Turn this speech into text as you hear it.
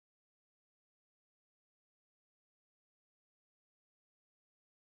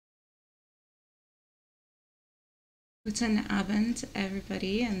Guten Abend,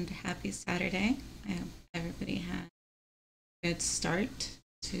 everybody, and happy Saturday. I hope everybody had a good start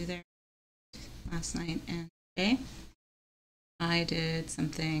to their last night and today. I did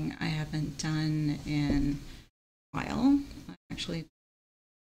something I haven't done in a while. I actually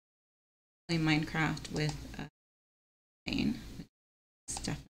play Minecraft with a plane, which is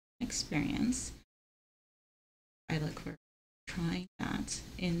definitely an experience. I look for trying that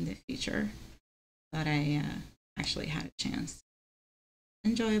in the future, but I actually had a chance.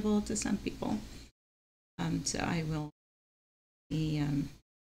 Enjoyable to some people. So I will be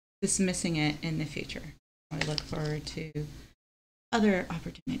dismissing it in the future. I look forward to other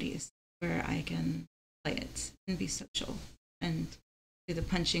opportunities where I can play it and be social and do the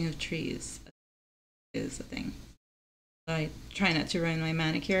punching of trees is a thing. So I try not to ruin my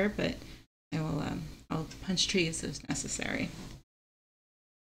manicure, but I'll punch trees if necessary.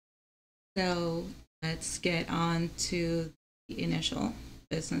 So let's get on to the initial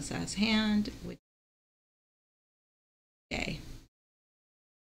business at hand, which is day.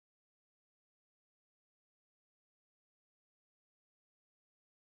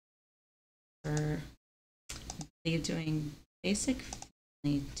 We're doing basic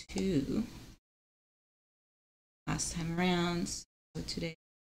family 2 last time around. So today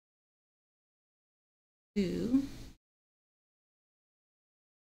 2.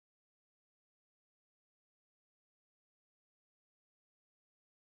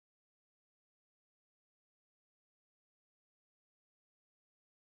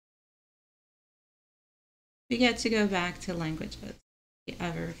 We get to go back to languages, the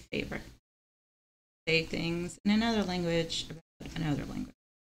ever favorite. Say things in another language about another language.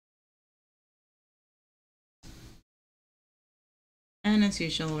 And as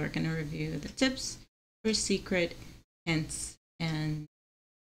usual, we're going to review the tips for secret hints and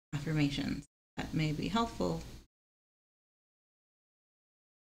affirmations that may be helpful.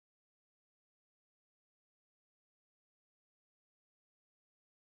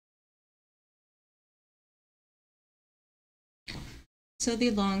 So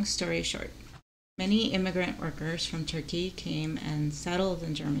the long story short, many immigrant workers from Turkey came and settled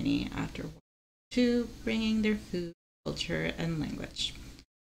in Germany after World War II, bringing their food, culture, and language.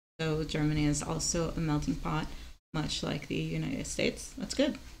 So Germany is also a melting pot, much like the United States. That's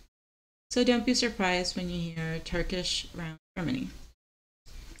good. So don't be surprised when you hear Turkish around Germany.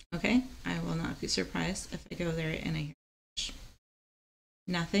 Okay, I will not be surprised if I go there and I hear Turkish.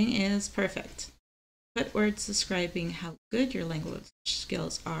 Nothing is perfect. Put words describing how good your language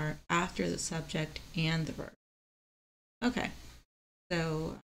skills are after the subject and the verb. Okay,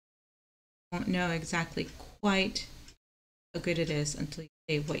 so I won't know exactly quite how good it is until you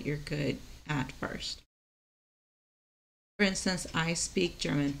say what you're good at first. For instance, I speak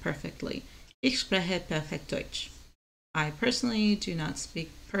German perfectly. Ich spreche perfekt Deutsch. I personally do not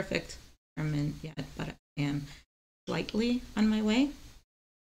speak perfect German yet, but I am slightly on my way.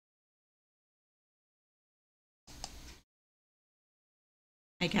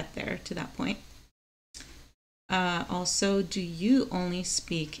 I get there to that point. Also, do you only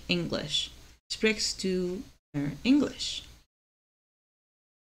speak English? Sprichst du nur English?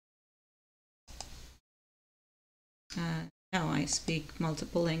 No, I speak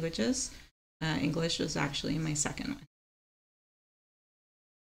multiple languages. English was actually my second one.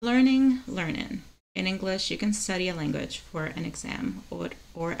 Learning. In English, you can study a language for an exam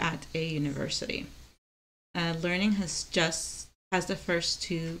or at a university. Learning has the first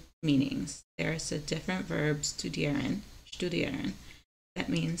two meanings. There's a different verb, studieren, that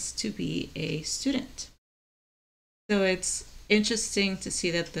means to be a student. So it's interesting to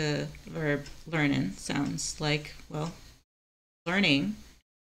see that the verb lernen sounds like, well, learning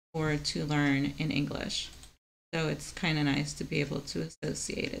or to learn in English. So it's kind of nice to be able to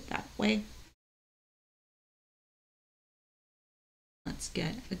associate it that way. Let's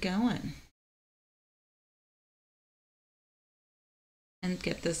get going and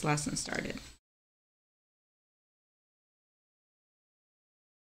get this lesson started.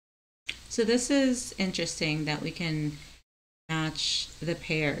 So this is interesting that we can match the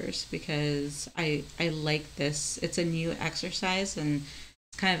pairs because I like this. It's a new exercise and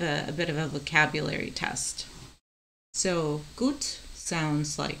it's kind of a bit of a vocabulary test. So gut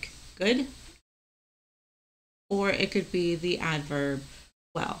sounds like good, or it could be the adverb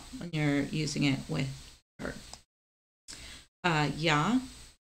well when you're using it with verb. Ja,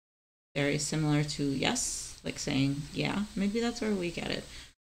 very similar to yes, like saying yeah. Maybe that's where we get it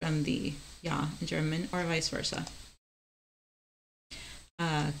from the ja in German, or vice versa.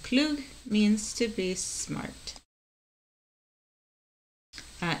 Klug means to be smart.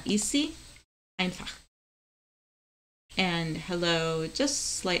 Easy, einfach. And hello,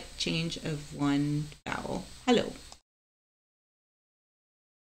 just slight change of one vowel. Hello.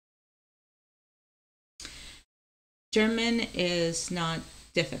 German is not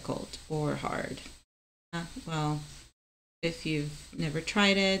difficult or hard. Well, if you've never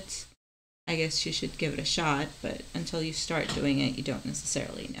tried it, I guess you should give it a shot, but until you start doing it, you don't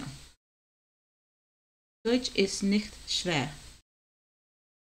necessarily know. Deutsch ist nicht schwer.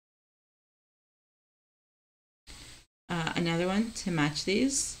 Another one to match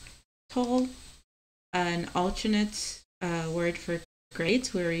these. Toll, an alternate word for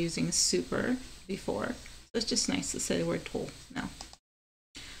great. We were using super before, so it's just nice to say the word toll now.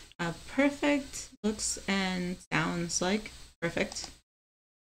 Perfect looks and sounds like perfect.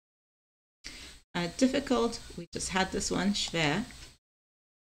 Difficult, we just had this one, schwer.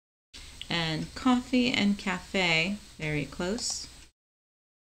 And coffee and cafe, very close.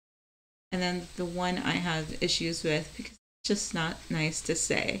 And then the one I have issues with because it's just not nice to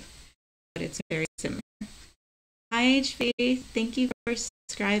say, but it's very similar. Hi, HV, thank you for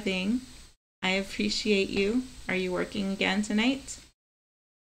subscribing. I appreciate you. Are you working again tonight?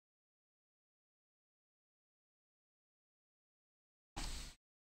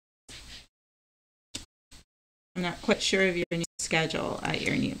 I'm not quite sure of your new schedule at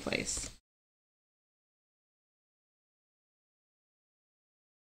your new place.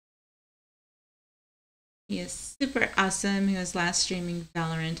 He is super awesome. He was last streaming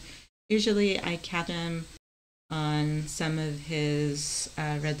Valorant. Usually I catch him on some of his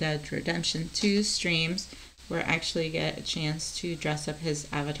Red Dead Redemption 2 streams where I actually get a chance to dress up his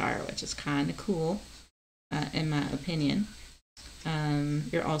avatar, which is kind of cool, in my opinion.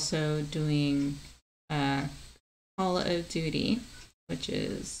 You're also doing Call of Duty, which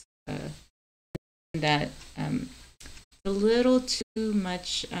is that a little too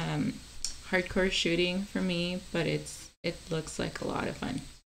much hardcore shooting for me, but it looks like a lot of fun.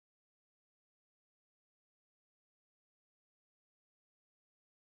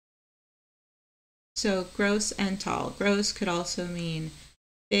 So gross and tall. Gross could also mean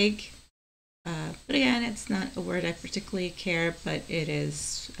big, but again, it's not a word I particularly care, but it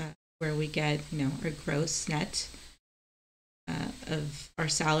is where we get, our gross net of our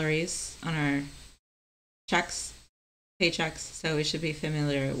salaries on our paychecks. So we should be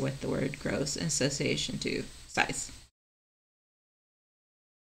familiar with the word gross in association to size.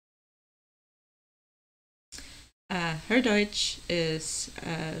 Her Deutsch is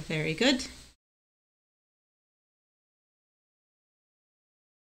very good.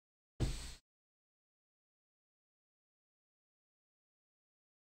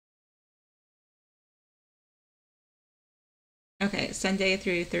 Okay, Sunday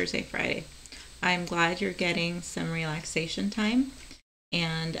through Thursday, Friday. I'm glad you're getting some relaxation time,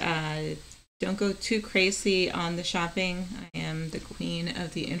 and don't go too crazy on the shopping. I am the queen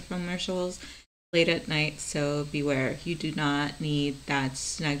of the infomercials late at night, so beware. You do not need that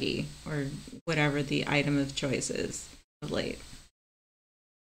Snuggie or whatever the item of choice is of late.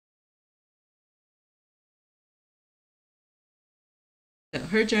 So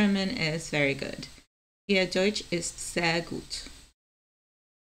her German is very good. Ihr Deutsch ist sehr gut.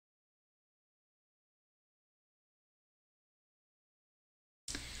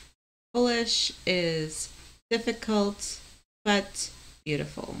 Polish is difficult but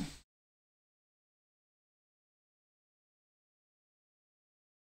beautiful.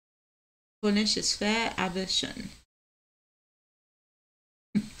 Polnisch ist schwer, aber schön.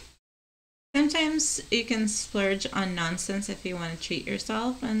 Sometimes you can splurge on nonsense if you want to treat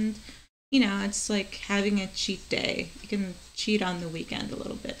yourself, and it's like having a cheat day. You can cheat on the weekend a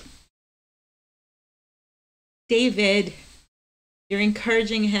little bit. David, you're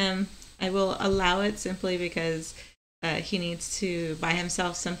encouraging him. I will allow it simply because he needs to buy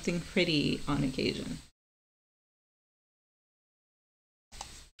himself something pretty on occasion.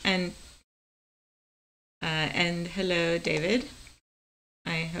 And hello, David.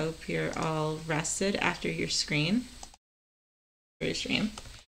 I hope you're all rested after your stream.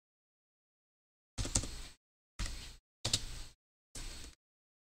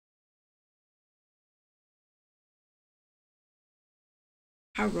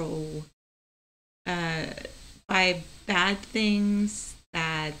 Hello. By bad things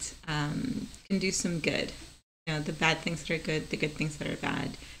that can do some good. The bad things that are good, the good things that are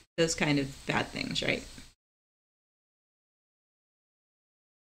bad. Those kind of bad things, right?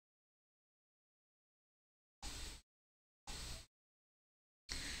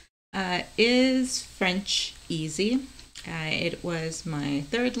 Is French easy? It was my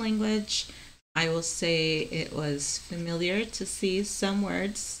third language. I will say it was familiar to see some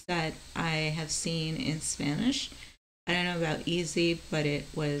words that I have seen in Spanish. I don't know about easy, but it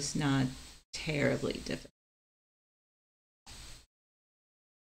was not terribly difficult.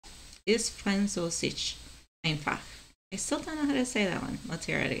 Ist Französisch einfach. I still don't know how to say that one. Let's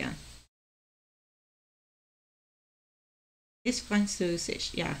hear it again. Ist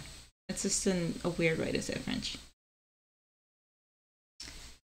Französisch. Yeah, it's just a weird way to say French.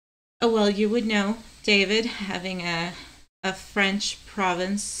 Oh, well, you would know, David, having a French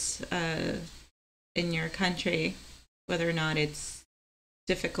province in your country, whether or not it's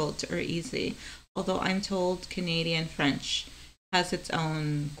difficult or easy. Although I'm told Canadian French has its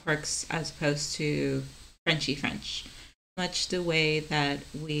own quirks as opposed to Frenchy French, much the way that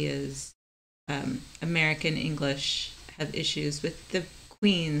we as American English have issues with the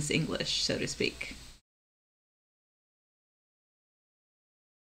Queen's English, so to speak.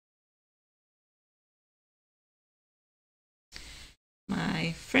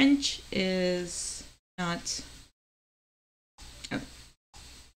 My French is not. Oh.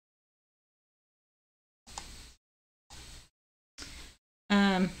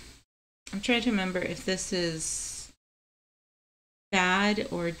 I'm trying to remember if this is bad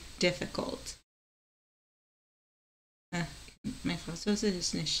or difficult. Mein Französisch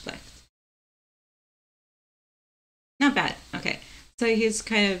ist nicht schlecht. Not bad. Okay. So he's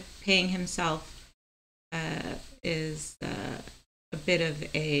kind of paying himself is a bit of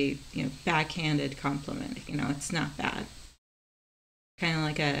a backhanded compliment. It's not bad. Kind of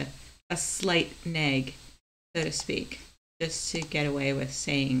like a slight neg, so to speak, just to get away with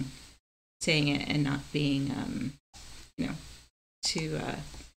saying it and not being too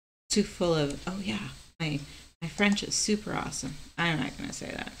full of, oh yeah, my French is super awesome. I'm not going to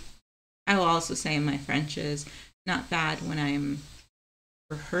say that. I will also say my French is not bad when I'm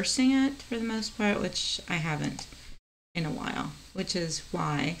rehearsing it for the most part, which I haven't in a while, which is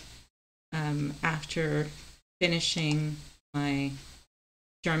why after finishing my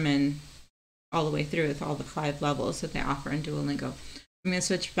German all the way through with all the 5 levels that they offer in DuoLingo, I'm going to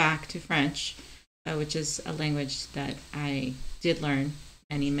switch back to French, which is a language that I did learn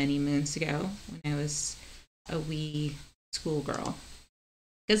many, many moons ago when I was a wee schoolgirl.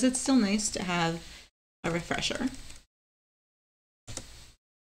 Because it's still nice to have a refresher.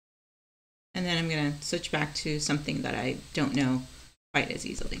 And then I'm going to switch back to something that I don't know quite as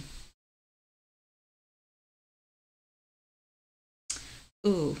easily.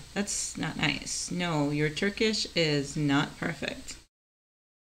 Ooh, that's not nice. No, your Turkish is not perfect.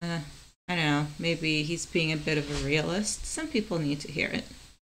 I don't know, maybe he's being a bit of a realist. Some people need to hear it.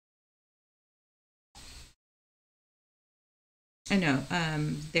 I know,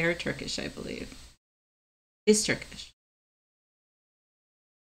 they're Turkish, I believe. Is Turkish.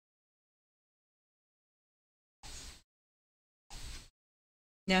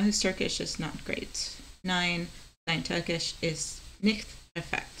 Now his Turkish is not great. Sein Turkish is nicht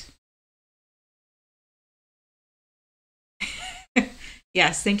perfekt.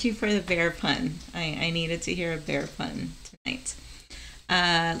 Yes, thank you for the bear pun. I needed to hear a bear pun tonight.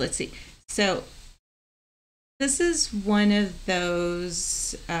 Let's see. So this is one of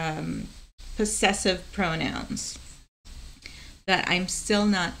those possessive pronouns that I'm still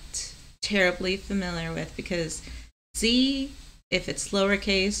not terribly familiar with, because sie, if it's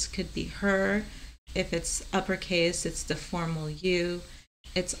lowercase, could be her. If it's uppercase, it's the formal you.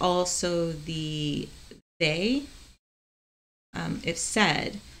 It's also the they, if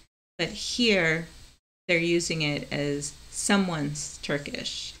said. But here, they're using it as someone's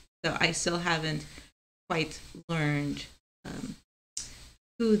Turkish. So I still haven't quite learned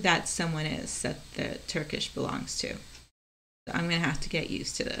who that someone is that the Turkish belongs to. So I'm going to have to get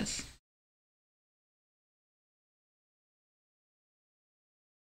used to this.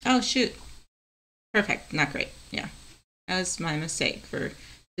 Oh, shoot. Perfect. Not great. Yeah. That was my mistake for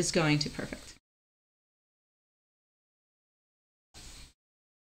just going to perfect.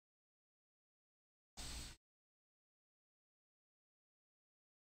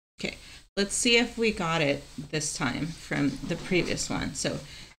 Okay. Let's see if we got it this time from the previous one. So,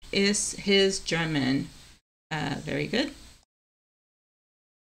 is his German very good?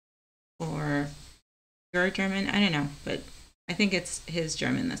 Or your German? I don't know, but I think it's his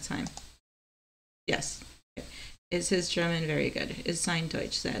German this time. Yes. Okay. Is his German very good? Is sein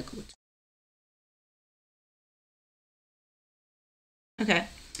Deutsch sehr gut? Okay.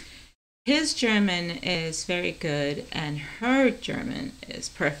 His German is very good and her German is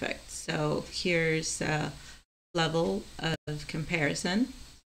perfect. So here's a level of comparison.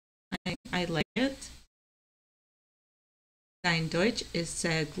 I like it. Sein Deutsch ist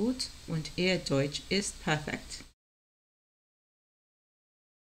sehr gut und ihr Deutsch ist perfekt.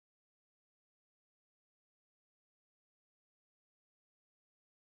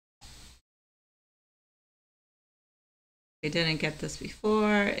 I didn't get this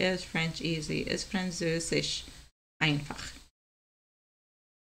before. Is French easy? Is Französisch einfach?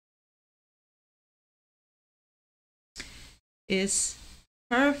 Is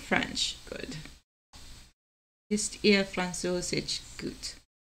her French good? Ist ihr Französisch gut?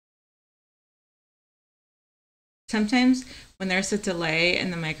 Sometimes when there's a delay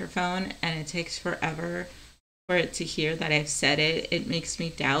in the microphone and it takes forever for it to hear that I've said it, it makes me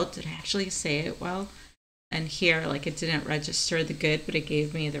doubt, did I actually say it well? And here, like, it didn't register the good, but it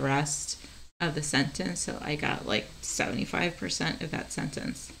gave me the rest of the sentence. So I got like 75% of that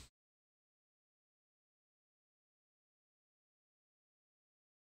sentence.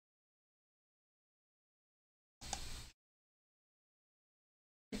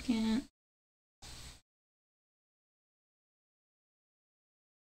 Second.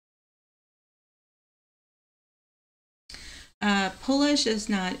 Polish is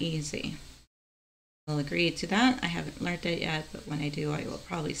not easy. I'll agree to that. I haven't learned it yet, but when I do, I will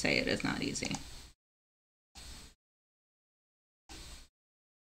probably say it is not easy.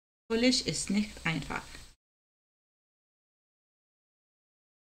 Polish ist nicht einfach.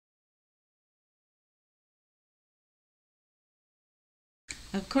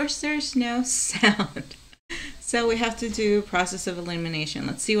 Of course, there's no sound. So we have to do a process of elimination.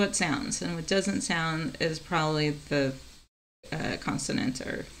 Let's see what sounds. And what doesn't sound is probably the consonant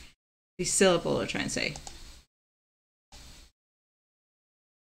or the syllable we're trying to say.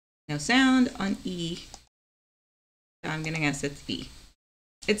 No sound on E. So I'm going to guess it's E.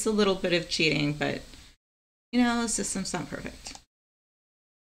 It's a little bit of cheating, but you know, the system's not perfect.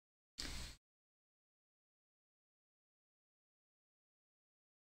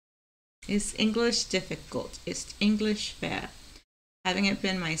 Is English difficult? Is English schwer? Having it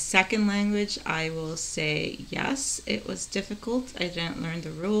been my second language, I will say yes, it was difficult. I didn't learn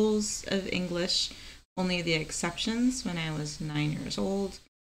the rules of English, only the exceptions when I was 9 years old.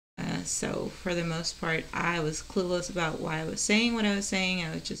 So for the most part, I was clueless about why I was saying what I was saying.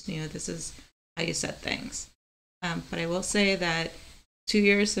 I just knew this is how you said things. But I will say that 2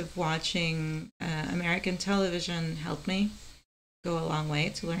 years of watching American television helped me go a long way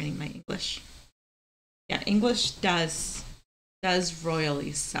to learning my English. Yeah, English does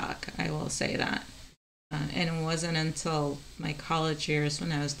royally suck, I will say that. And it wasn't until my college years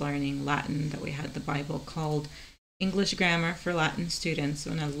when I was learning Latin that we had the Bible called English Grammar for Latin Students,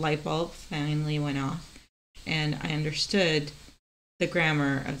 when a light bulb finally went off and I understood the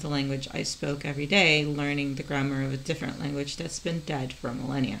grammar of the language I spoke every day, learning the grammar of a different language that's been dead for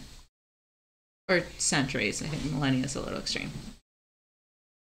millennia. Or centuries. I think millennia is a little extreme.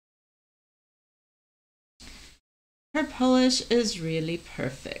 Her Polish is really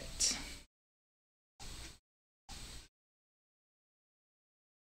perfect.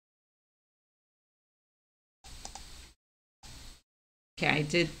 Okay, I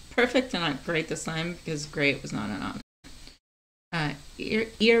did perfect and not great this time because great was not an option.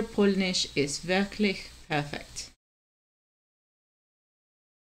 Ihr Polnisch ist wirklich perfekt.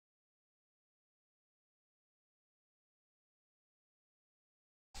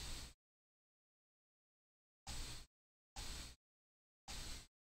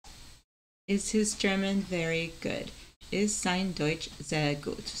 Is his German very good? Is sein Deutsch sehr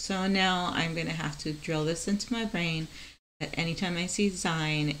gut? So now I'm going to have to drill this into my brain that anytime I see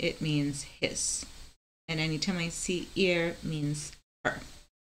sein, it means his. And anytime I see ihr means her.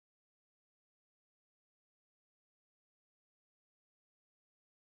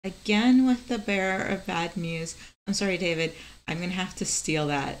 Again with the bearer of bad news. I'm sorry, David. I'm going to have to steal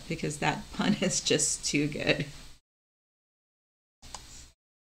that because that pun is just too good.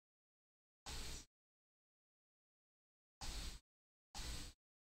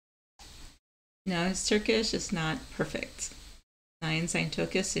 No, his Turkish is not perfect. Nein, sein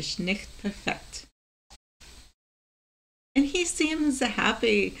Türkisch ist nicht perfekt. And he seems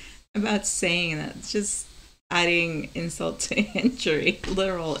happy about saying that. It's just adding insult to injury,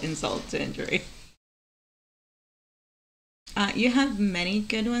 literal insult to injury. You have many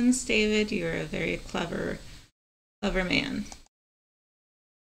good ones, David. You're a very clever man.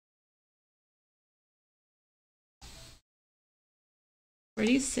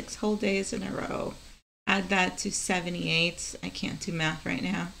 46 whole days in a row. Add that to 78. I can't do math right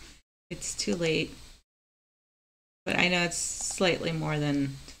now. It's too late. But I know it's slightly more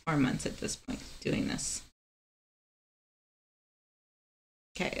than 4 months at this point doing this.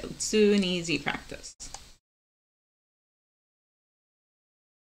 Okay, let's do an easy practice.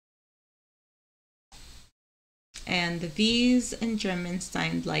 And the V's in German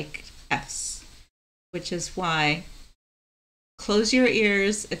sound like F's, which is why close your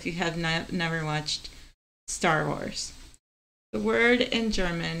ears if you have never watched Star Wars. The word in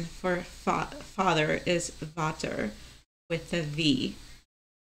German for father is Vater with a V.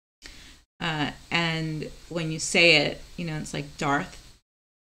 And when you say it, it's like Darth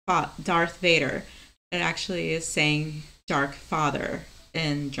Vader. It actually is saying dark father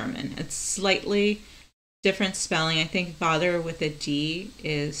in German. It's slightly different spelling. I think Vater with a D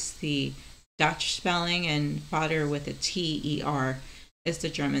is the Dutch spelling, and Vater with a T-E-R is the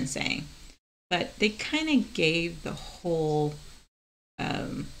German saying. But they kind of gave the whole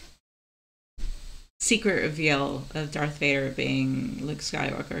secret reveal of Darth Vader being Luke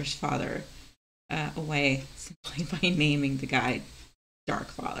Skywalker's father away simply by naming the guy Dark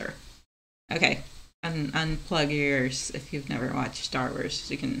Father. Okay, unplug your ears if you've never watched Star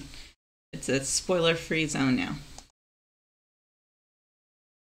Wars. It's a spoiler-free zone now.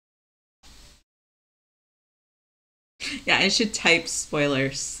 Yeah, I should type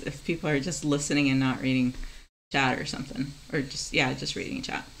spoilers if people are just listening and not reading chat or something. Or just reading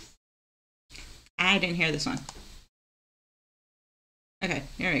chat. I didn't hear this one. Okay,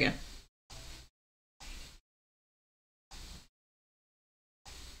 here we go.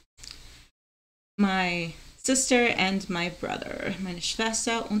 My sister and my brother. Meine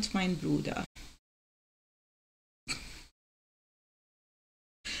Schwester und mein Bruder.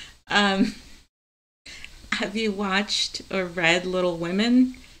 Have you watched or read Little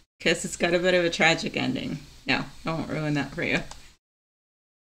Women? Because it's got a bit of a tragic ending. No, I won't ruin that for you.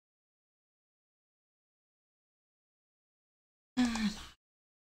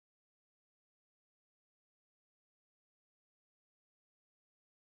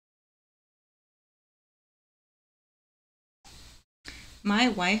 My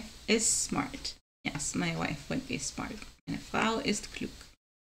wife is smart. Yes, my wife would be smart. Meine Frau ist klug.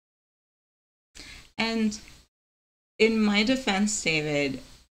 And in my defense, David,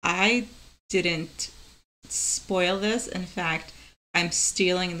 I didn't spoil this. In fact, I'm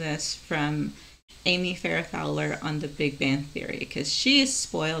stealing this from Amy Farrah Fowler on The Big Bang Theory, because she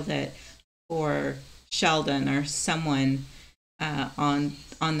spoiled it for Sheldon or someone on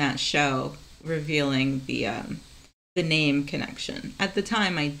that show, revealing the name connection. At the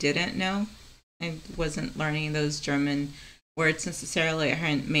time, I didn't know. I wasn't learning those German words necessarily. I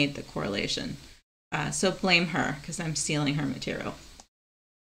hadn't made the correlation. So blame her, because I'm stealing her material.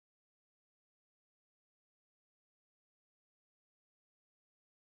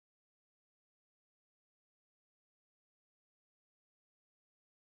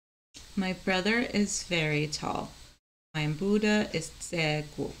 My brother is very tall. Mein Bruder ist sehr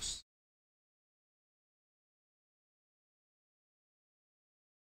groß.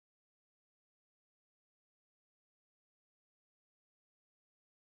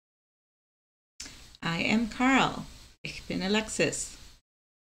 I am Carl. Ich bin Alexis.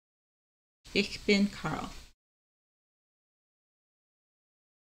 Ich bin Carl.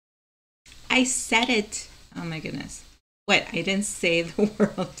 I said it. Oh my goodness. What? I didn't say the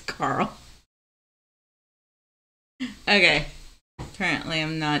word Carl. Okay. Apparently,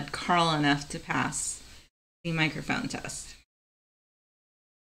 I'm not Carl enough to pass the microphone test.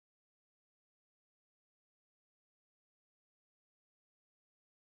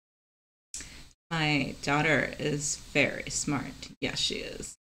 My daughter is very smart. Yes, she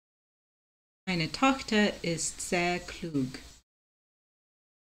is. Meine Tochter ist sehr klug.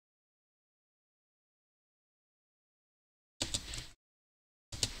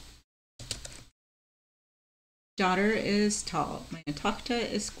 Daughter is tall. Meine Tochter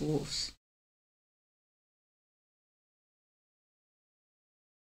ist groß.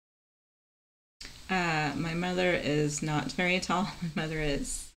 My mother is not very tall. My mother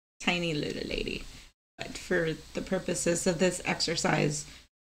is tiny little lady. But for the purposes of this exercise,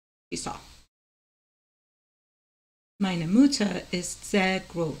 she's tall. Meine Mutter ist sehr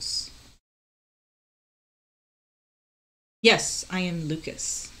groß. Yes, I am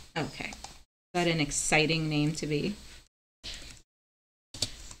Lucas. Okay. Is that an exciting name to be?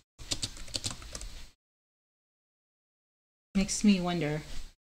 Makes me wonder.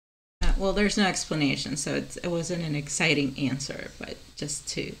 Well, there's no explanation, so it wasn't an exciting answer, but just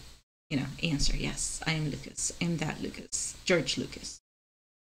to, answer. Yes, I am Lucas. I am that Lucas. George Lucas.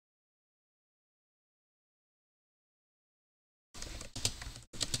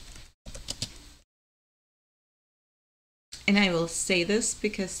 And I will say this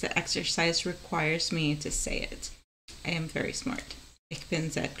because the exercise requires me to say it. I am very smart. Ich bin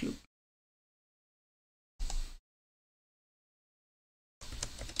sehr klug.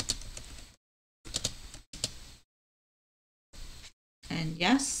 And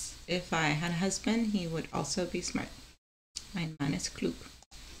yes, if I had a husband, he would also be smart. Mein Mann ist klug.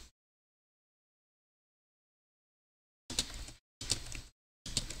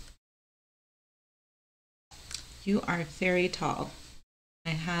 You are very tall. I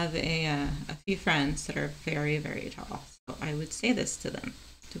have a few friends that are very, very tall. So I would say this to them.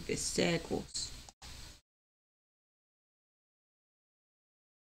 Du bist sehr groß.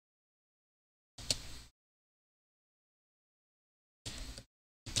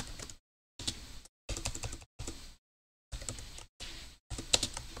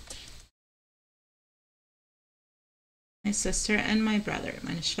 My sister and my brother.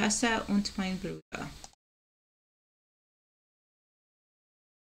 Meine Schwester und mein Bruder.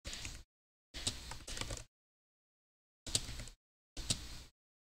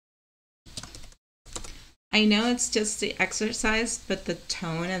 I know it's just the exercise, but the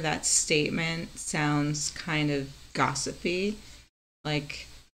tone of that statement sounds kind of gossipy, like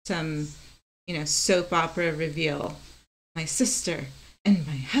some, soap opera reveal. My sister and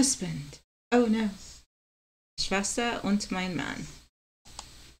my husband. Oh no. Schwester und mein Mann.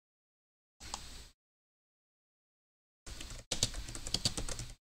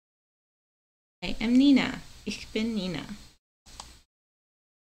 I am Nina. Ich bin Nina.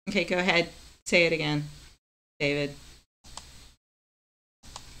 Okay, go ahead. Say it again, David.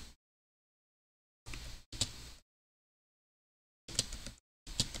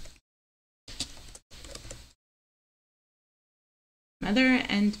 Mother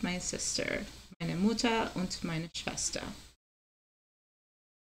and my sister. Meine Mutter und meine Schwester.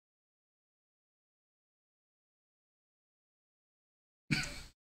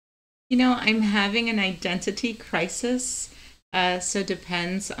 I'm having an identity crisis. So it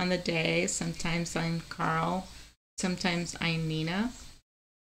depends on the day. Sometimes I'm Carl. Sometimes I'm Nina.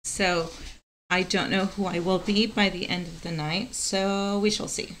 So I don't know who I will be by the end of the night. So we shall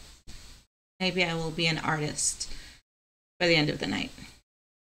see. Maybe I will be an artist by the end of the night.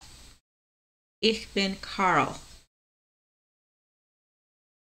 Ich bin Carl.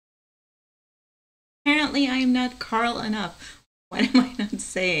 Apparently I am not Carl enough. What am I not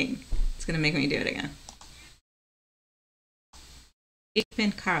saying? It's going to make me do it again. Ich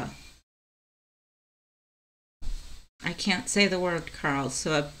bin Carl. I can't say the word Carl,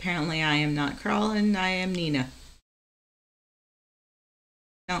 so apparently I am not Carl and I am Nina.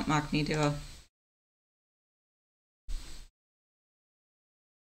 Don't mock me, Duo.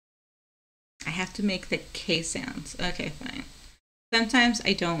 I have to make the K sounds. Okay, fine. Sometimes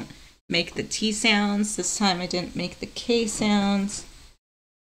I don't make the T sounds. This time I didn't make the K sounds.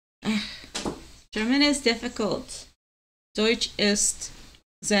 German is difficult. Deutsch ist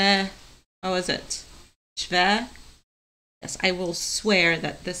sehr, how is it? Schwer? Yes, I will swear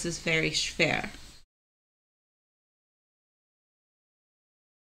that this is very schwer.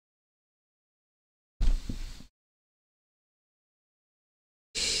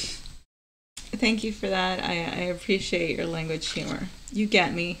 Thank you for that. I appreciate your language humor. You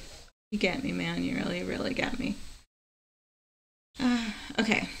get me. You get me, man. You really, really get me.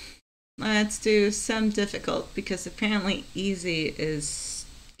 Okay. Let's do some difficult because apparently easy is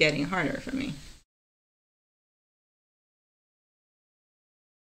getting harder for me.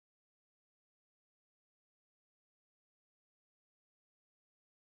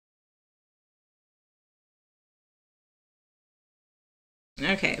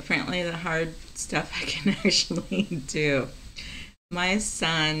 Okay, apparently the hard stuff I can actually do. My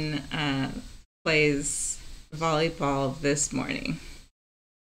son plays volleyball this morning.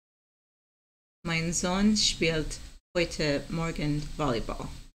 Mein Sohn spielt heute Morgen Volleyball.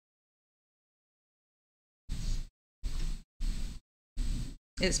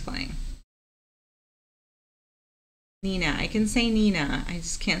 Is playing. Nina. I can say Nina. I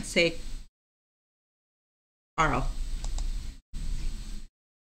just can't say Carl.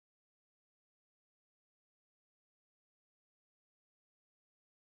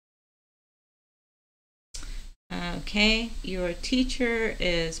 Okay, your teacher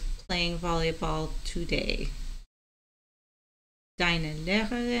is playing volleyball today. Deine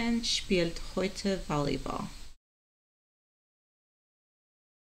Lehrerin spielt heute Volleyball.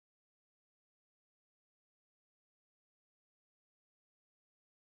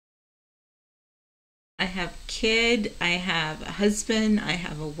 I have kid, I have a husband, I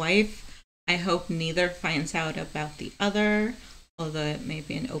have a wife. I hope neither finds out about the other, although it may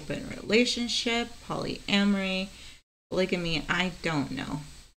be an open relationship, polyamory, polygamy, I don't know.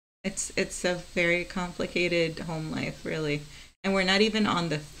 It's a very complicated home life, really. And we're not even on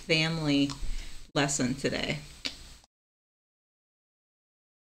the family lesson today.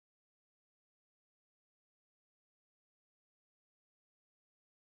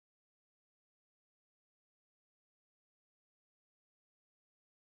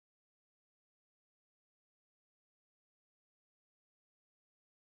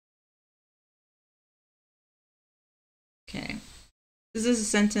 This is a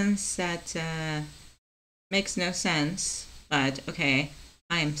sentence that makes no sense, but okay.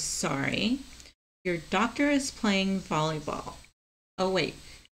 I'm sorry. Your doctor is playing volleyball. Oh, wait.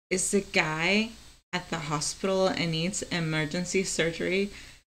 Is the guy at the hospital and needs emergency surgery,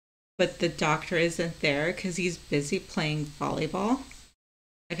 but the doctor isn't there because he's busy playing volleyball?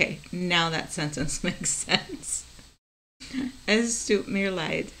 Okay, now that sentence makes sense. Es tut mir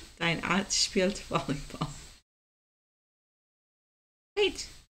leid, dein Arzt spielt Volleyball. Wait,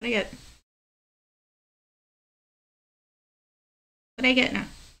 what I get? What I get now?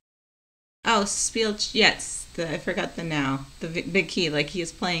 Oh, spielt, yes. I forgot the now. The big key, like he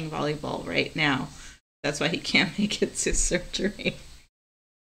is playing volleyball right now. That's why he can't make it to surgery.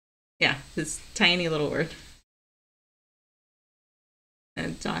 Yeah, this tiny little word.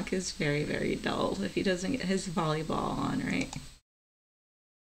 And Doc is very, very dull if he doesn't get his volleyball on, right?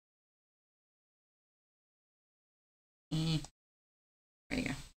 There you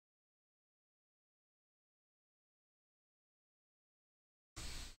go.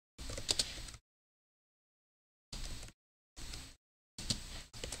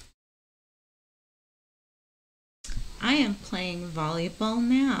 I am playing volleyball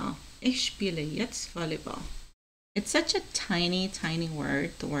now. Ich spiele jetzt Volleyball. It's such a tiny, tiny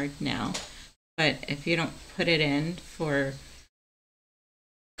word, the word now. But if you don't put it in for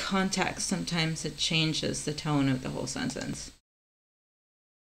context, sometimes it changes the tone of the whole sentence.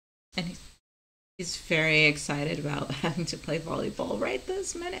 And he's very excited about having to play volleyball right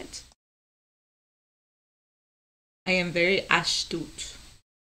this minute. I am very astut.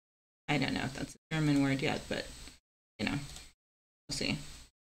 I don't know if that's a German word yet, but you know, we'll see.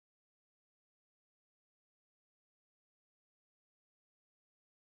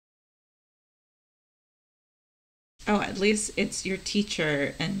 Oh, at least it's your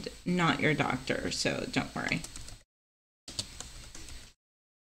teacher and not your doctor, so don't worry.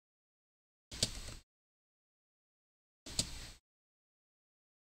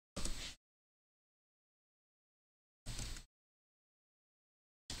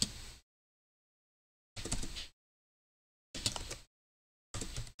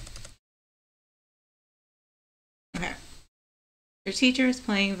 Okay. Your teacher is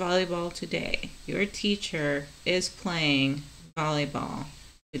playing volleyball today. Your teacher is playing volleyball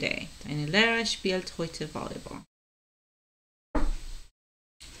today. Deine Lehrer spielt heute Volleyball.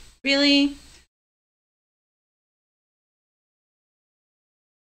 Really?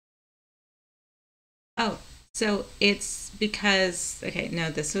 Oh, so it's because okay,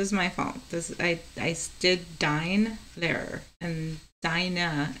 no, this was my fault. I did dein Lehrer and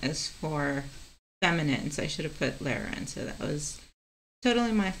deine is for feminine, so I should have put Lehrer in. So that was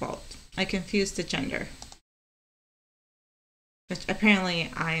totally my fault. I confused the gender, which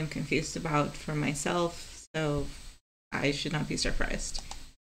apparently I am confused about for myself, so I should not be surprised.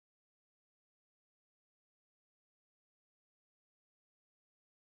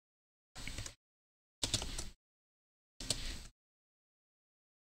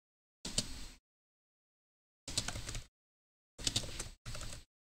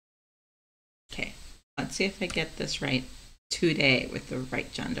 Okay, let's see if I get this right today with the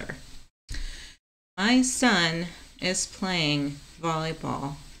right gender. My son is playing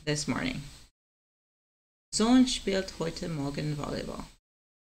volleyball this morning. Sohn spielt heute Morgen Volleyball.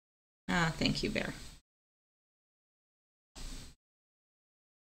 Ah, thank you, Bear.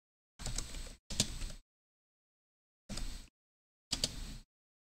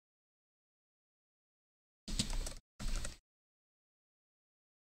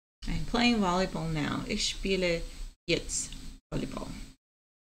 I'm playing volleyball now. Ich spiele jetzt Volleyball.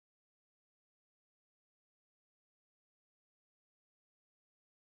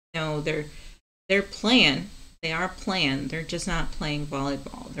 No, they're playing. They are playing. They're just not playing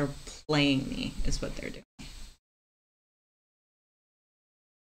volleyball. They're playing me is what they're doing.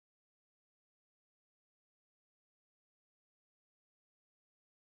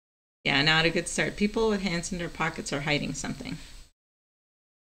 Yeah, not a good start. People with hands in their pockets are hiding something.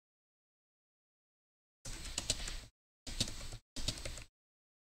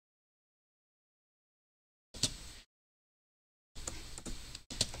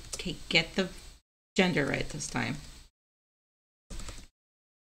 Okay, get the gender right this time.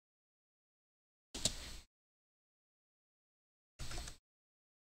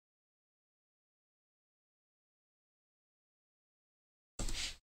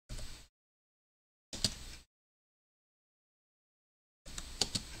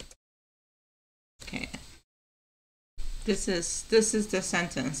 Okay. This is the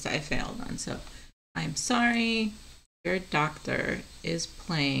sentence that I failed on. So, I'm sorry, your doctor is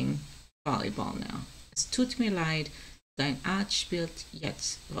playing volleyball now. Es tut mir leid, Dein Arzt spielt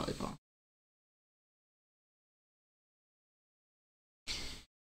jetzt Volleyball.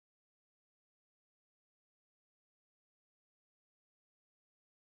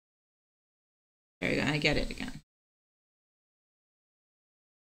 There you go. I get it again.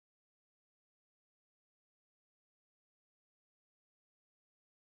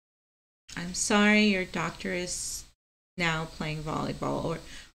 I'm sorry, your doctor is now playing volleyball, or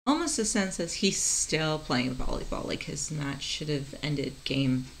almost a sense as he's still playing volleyball, like his match should have ended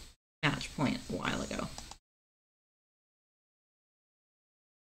game match point a while ago.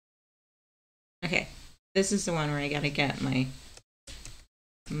 Okay, this is the one where I gotta get my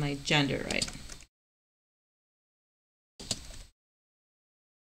gender right.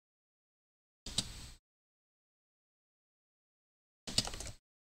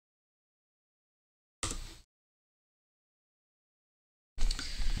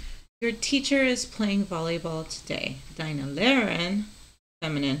 Your teacher is playing volleyball today. Deine Lehrerin,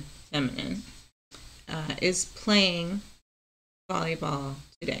 feminine, is playing volleyball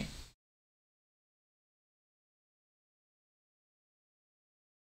today.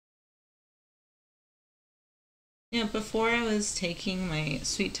 Yeah, before I was taking my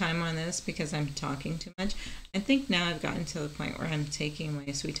sweet time on this because I'm talking too much. I think now I've gotten to the point where I'm taking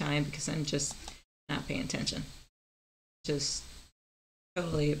my sweet time because I'm just not paying attention. Just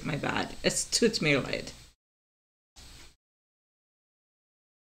totally my bad. Es tut mir leid.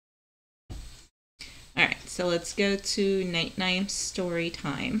 All right, so let's go to nighttime story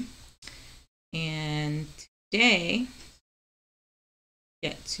time. And today,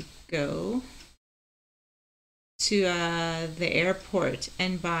 get to go to the airport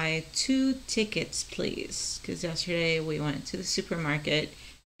and buy 2 tickets, please. Because yesterday we went to the supermarket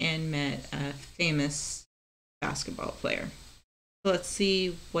and met a famous basketball player. So let's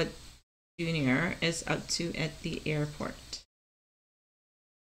see what Junior is up to at the airport.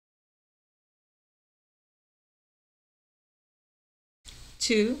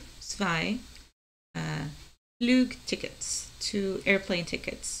 2 Flugtickets, 2 airplane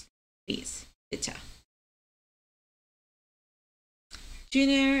tickets, please, bitte.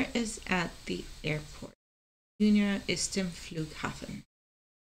 Junior is at the airport. Junior ist im Flughafen.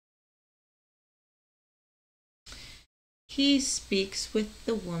 He speaks with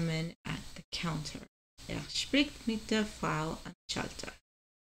the woman at the counter. Spricht mit der Frau am Schalter.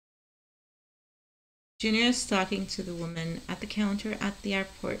 Junior is talking to the woman at the counter at the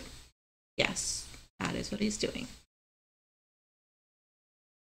airport. Yes, that is what he's doing.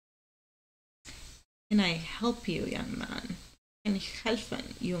 Can I help you, young man? Kann ich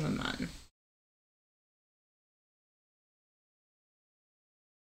helfen, junger Mann?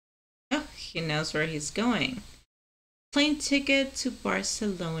 Oh, he knows where he's going. Plane ticket to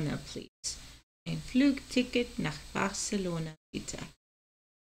Barcelona, please. Ein Flugticket nach Barcelona, bitte.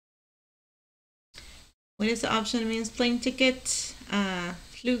 What is the option? It means plane ticket,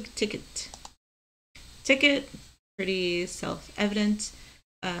 Flugticket. Ticket, pretty self-evident.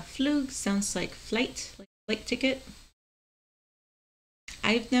 Flug sounds like flight ticket.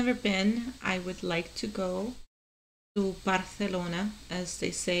 I've never been. I would like to go to Barcelona, as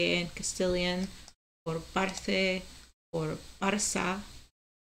they say in Castilian, or Barce, or Barça.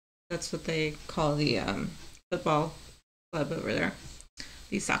 That's what they call the football club over there,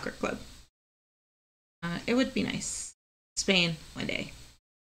 the soccer club. It would be nice. Spain one day.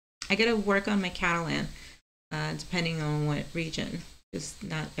 I gotta work on my Catalan, depending on what region, because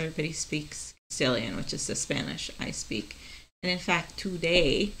not everybody speaks Castilian, which is the Spanish I speak. And in fact,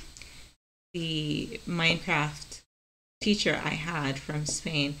 today, the Minecraft teacher I had from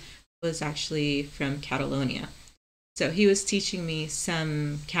Spain was actually from Catalonia. So he was teaching me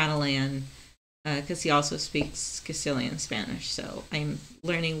some Catalan because he also speaks Castilian Spanish. So I'm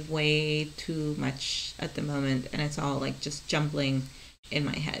learning way too much at the moment, and it's all like just jumbling in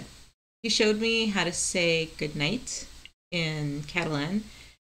my head. He showed me how to say good night in Catalan,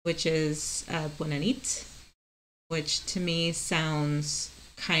 which is bona nit, which to me sounds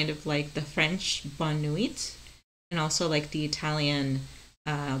kind of like the French bonne nuit, and also like the Italian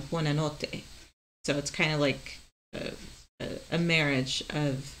buonanotte. So it's kind of like a marriage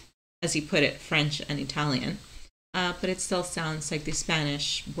of, as he put it, French and Italian, but it still sounds like the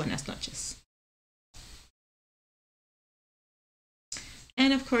Spanish buenas noches.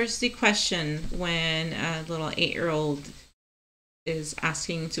 And of course, the question when a little 8-year-old is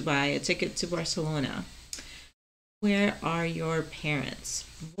asking to buy a ticket to Barcelona: where are your parents?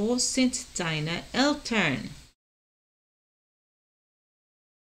 Wo sind deine Eltern?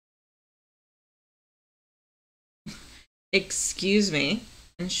 Excuse me,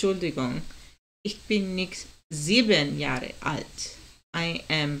 Entschuldigung, ich bin nicht 7 Jahre alt. I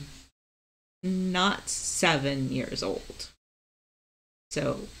am not 7 years old.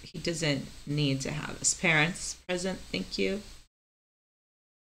 So he doesn't need to have his parents present. Thank you.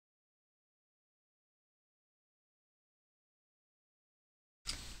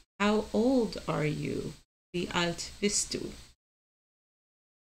 How old are you? Wie alt bist du?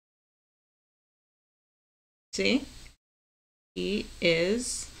 See? He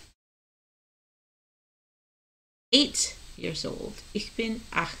is 8 years old. Ich bin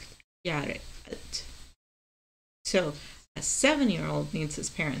 8 Jahre alt. So a 7-year-old needs his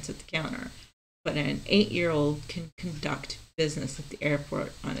parents at the counter, but an 8-year-old can conduct business at the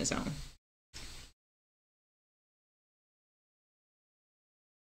airport on his own.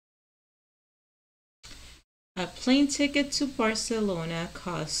 A plane ticket to Barcelona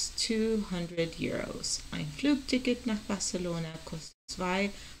costs 200 euros. Ein Flugticket nach Barcelona kostet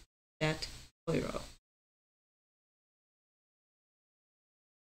 200 Euro.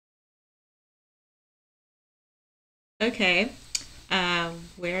 Okay,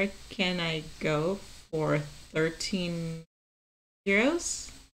 where can I go for 13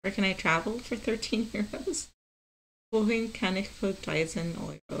 euros? Where can I travel for 13 euros? Wohin kann ich für 13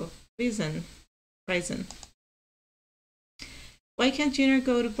 Euro reisen? Why can't Junior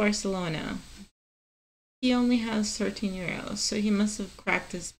go to Barcelona? He only has 13 euros, so he must have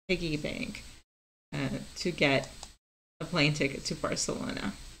cracked his piggy bank to get a plane ticket to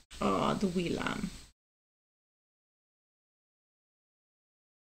Barcelona. Oh, the wee lamb.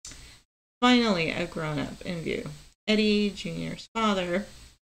 Finally, a grown-up in view. Eddie, Junior's father,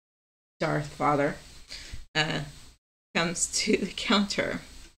 Darth father, comes to the counter.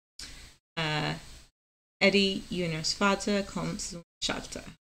 Eddie, Junior's Vater, kommt zum Schalter.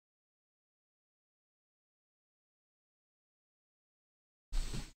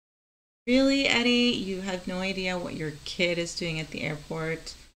 Really, Eddie? You have no idea what your kid is doing at the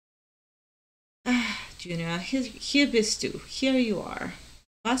airport? Junior, hier bist du. Here you are.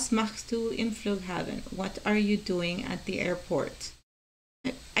 Was machst du im Flughafen? What are you doing at the airport?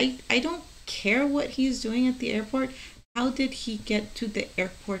 I don't care what he's doing at the airport. How did he get to the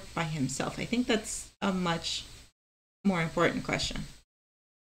airport by himself? I think that's a much more important question.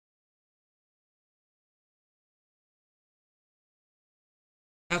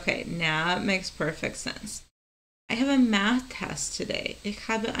 Okay, now it makes perfect sense. I have a math test today. Ich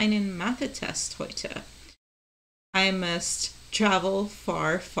habe einen Mathe-Test heute. I must travel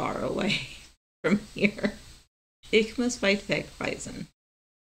far, far away from here. Ich muss weit weg reisen.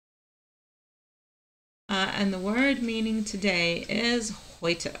 And the word meaning today is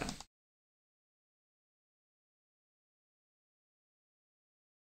heute.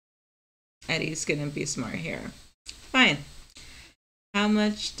 Eddie's gonna be smart here. Fine. How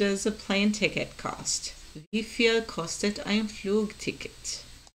much does a plane ticket cost? Wie viel kostet ein Flugticket?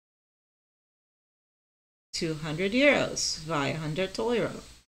 200 euros, 200 Euro.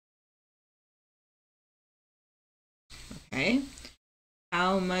 Okay.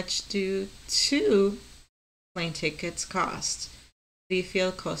 How much do 2 plane tickets cost? Wie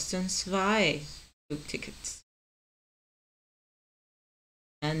viel kosten 2 Flugtickets?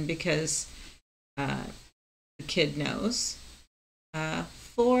 And because the kid knows,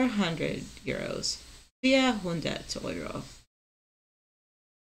 400 euros, 400 Euro.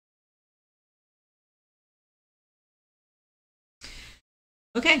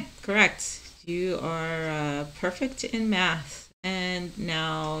 Okay, correct. You are perfect in math. And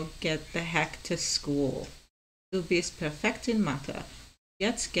now get the heck to school. Du bist perfekt in Mathe.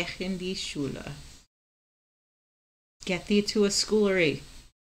 Jetzt geh in die Schule. Get thee to a schoolery.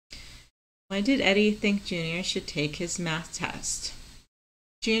 Why did Eddie think Junior should take his math test?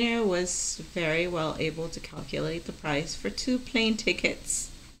 Junior was very well able to calculate the price for 2 plane tickets.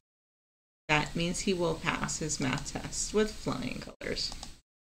 That means he will pass his math test with flying colors.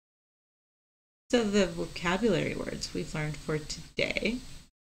 So the vocabulary words we've learned for today.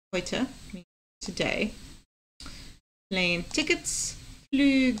 Heute means today. Plane tickets,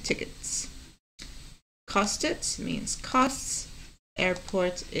 Flugtickets. Kostet means costs.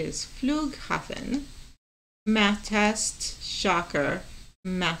 Airport is Flughafen. Math test, shocker,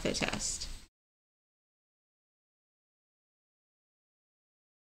 math test.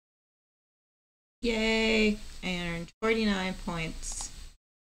 Yay! I earned 49 points,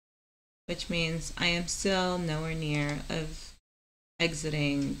 which means I am still nowhere near of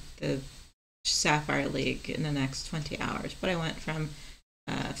exiting the Sapphire League in the next 20 hours, but I went from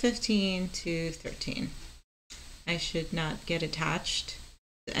 15 to 13. I should not get attached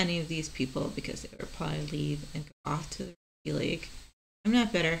to any of these people because they will probably leave and go off to the Rookie League. I'm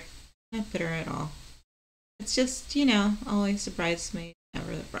not bitter. Not bitter at all. It's just, you know, always the bridesmaid,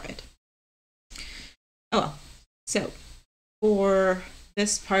 never the bride. Oh well. So for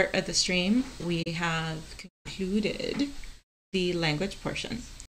this part of the stream, we have concluded the language portion.